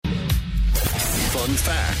fun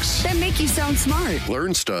facts that make you sound smart.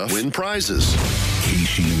 Learn stuff, win prizes.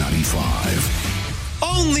 KC95.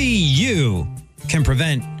 Only you can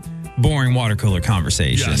prevent boring water cooler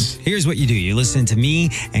conversation. Yes. Here's what you do. You listen to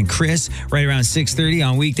me and Chris right around 6:30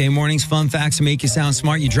 on weekday mornings. Fun facts to make you sound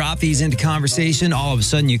smart. You drop these into conversation. All of a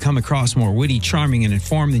sudden, you come across more witty, charming, and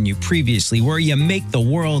informed than you previously were. You make the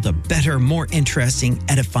world a better, more interesting,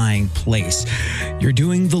 edifying place. You're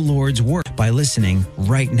doing the Lord's work by listening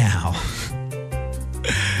right now.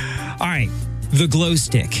 All right. The glow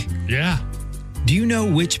stick. Yeah. Do you know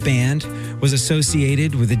which band was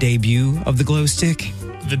associated with the debut of the glow stick?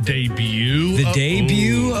 The debut? The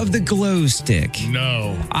debut of the glow stick.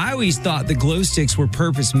 No. I always thought the glow sticks were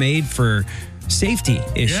purpose-made for safety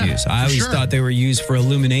issues. I always thought they were used for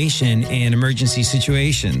illumination in emergency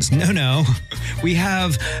situations. No. We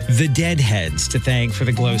have the Deadheads to thank for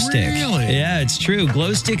the glow stick. Really? Yeah, it's true.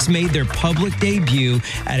 Glow sticks made their public debut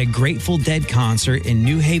at a Grateful Dead concert in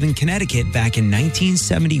New Haven, Connecticut back in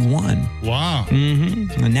 1971. Wow.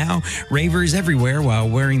 Mm-hmm. And now ravers everywhere, while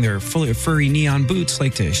wearing their furry neon boots,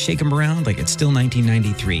 like to shake them around like it's still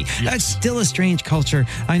 1993. Yes. That's still a strange culture.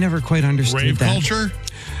 I never quite understood Rave that. culture?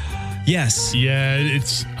 Yes. Yeah,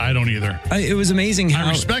 I don't either. It was amazing how I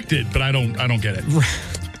respect it, but I don't get it.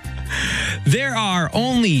 There are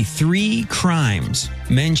only 3 crimes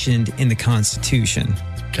mentioned in the Constitution.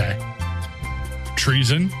 Okay.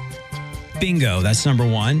 Treason. Bingo, that's number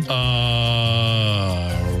 1.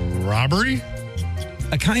 Robbery?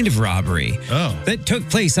 A kind of robbery. Oh. That took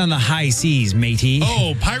place on the high seas, matey.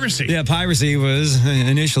 Oh, piracy. Yeah, piracy was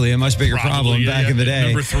initially a much bigger problem back in the day.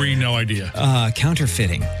 Number 3, no idea.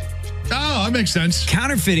 Counterfeiting. Oh, that makes sense.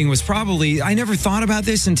 Counterfeiting was probably, I never thought about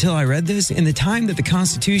this until I read this. In the time that the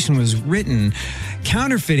Constitution was written,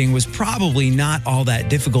 counterfeiting was probably not all that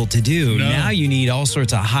difficult to do. No. Now you need all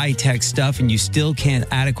sorts of high-tech stuff and you still can't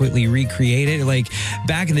adequately recreate it. Like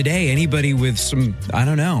back in the day, anybody with some,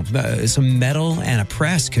 some metal and a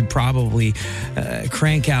press could probably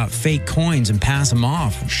crank out fake coins and pass them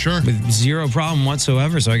off. Sure. With zero problem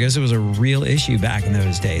whatsoever. So I guess it was a real issue back in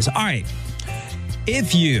those days. All right.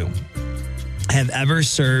 If you have ever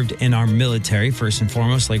served in our military, first and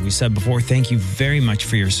foremost, like we said before, thank you very much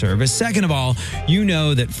for your service. Second of all, you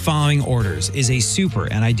know that following orders is a super,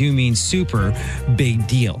 and I do mean super, big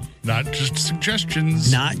deal. Not just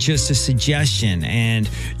suggestions. Not just a suggestion. And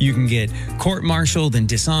you can get court-martialed and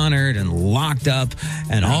dishonored and locked up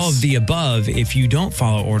and all of the above if you don't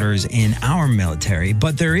follow orders in our military.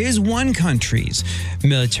 But there is one country's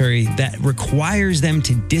military that requires them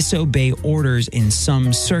to disobey orders in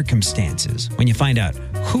some circumstances. When you find out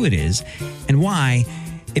who it is and why,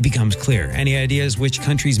 it becomes clear. Any ideas which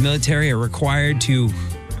country's military are required to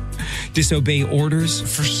disobey orders?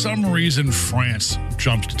 For some reason, France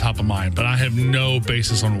jumped to top of mind, but I have no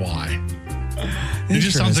basis on why. It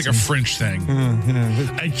just sounds like a French thing.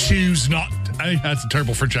 I choose not. That's a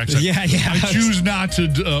terrible French accent. Yeah. I choose not to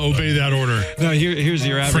obey that order. No, here's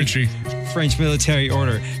your average Frenchie. French military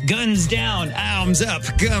order. Guns down, arms up.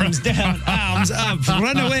 Guns down, arms up.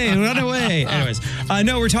 Run away. Anyways,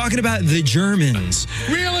 no, we're talking about the Germans.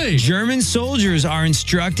 Really? German soldiers are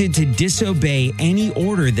instructed to disobey any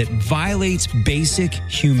order that violates basic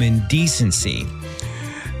human decency.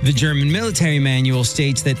 The German military manual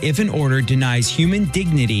states that if an order denies human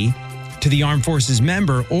dignity to the armed forces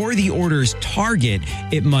member or the order's target,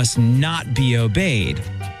 it must not be obeyed.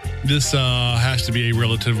 This has to be a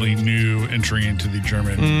relatively new entry into the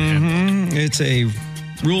German handbook. It's a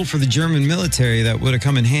rule for the German military that would have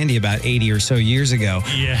come in handy about 80 or so years ago.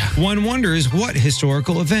 Yeah. One wonders what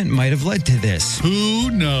historical event might have led to this.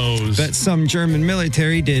 Who knows? But some German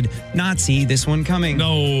military did not see this one coming.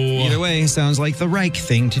 No. Either way, sounds like the Reich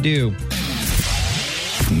thing to do.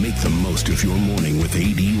 Make the most of your morning with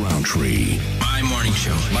A.D. Roundtree. My morning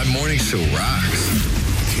show rocks.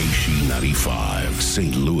 KC95,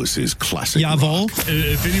 St. Louis's classic Jawohl. rock.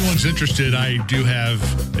 If anyone's interested, I do have,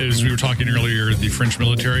 as we were talking earlier, the French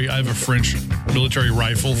military. I have a French military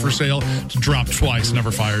rifle for sale. It's dropped twice,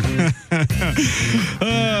 never fired.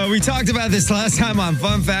 We talked about this last time on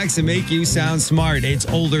Fun Facts that Make You Sound Smart. It's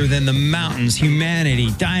older than the mountains,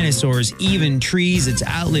 humanity, dinosaurs, even trees. It's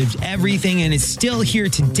outlived everything, and it's still here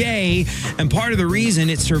today. And part of the reason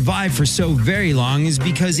it survived for so very long is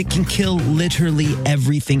because it can kill literally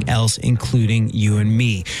everything else, including you and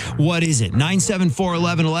me. What is it?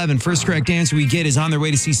 974-1111. First correct answer we get is on their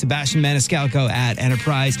way to see Sebastian Maniscalco at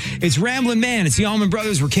Enterprise. It's Ramblin' Man. It's the Allman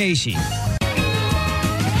Brothers. Rikishi.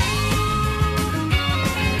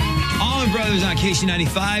 Allman Brothers on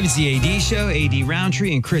KC95. It's the AD show. AD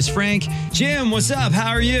Roundtree and Chris Frank. Jim, what's up?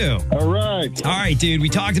 How are you? All right. All right, dude. We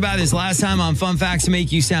talked about this last time on Fun Facts to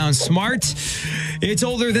Make You Sound Smart. It's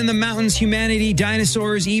older than the mountains, humanity,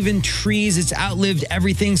 dinosaurs, even trees. It's outlived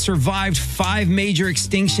everything, survived 5 major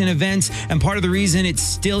extinction events. And part of the reason it's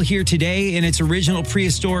still here today in its original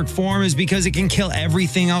prehistoric form is because it can kill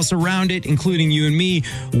everything else around it, including you and me.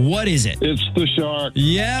 What is it? It's the shark.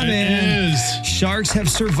 Yeah, man. It is. Sharks have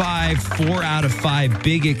survived 4 out of 5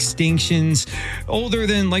 big extinctions. Older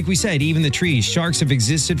than, like we said, even the trees. Sharks have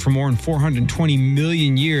existed for more than 420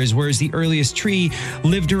 million years, whereas the earliest tree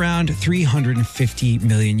lived around 350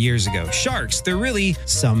 million years ago. Sharks, they're really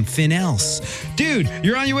something else. Dude,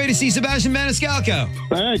 you're on your way to see Sebastian Maniscalco.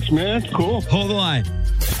 Thanks, man. Cool. Hold the line.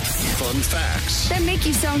 Fun facts. That make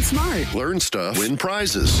you sound smart. Learn stuff. Win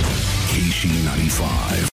prizes. KC95.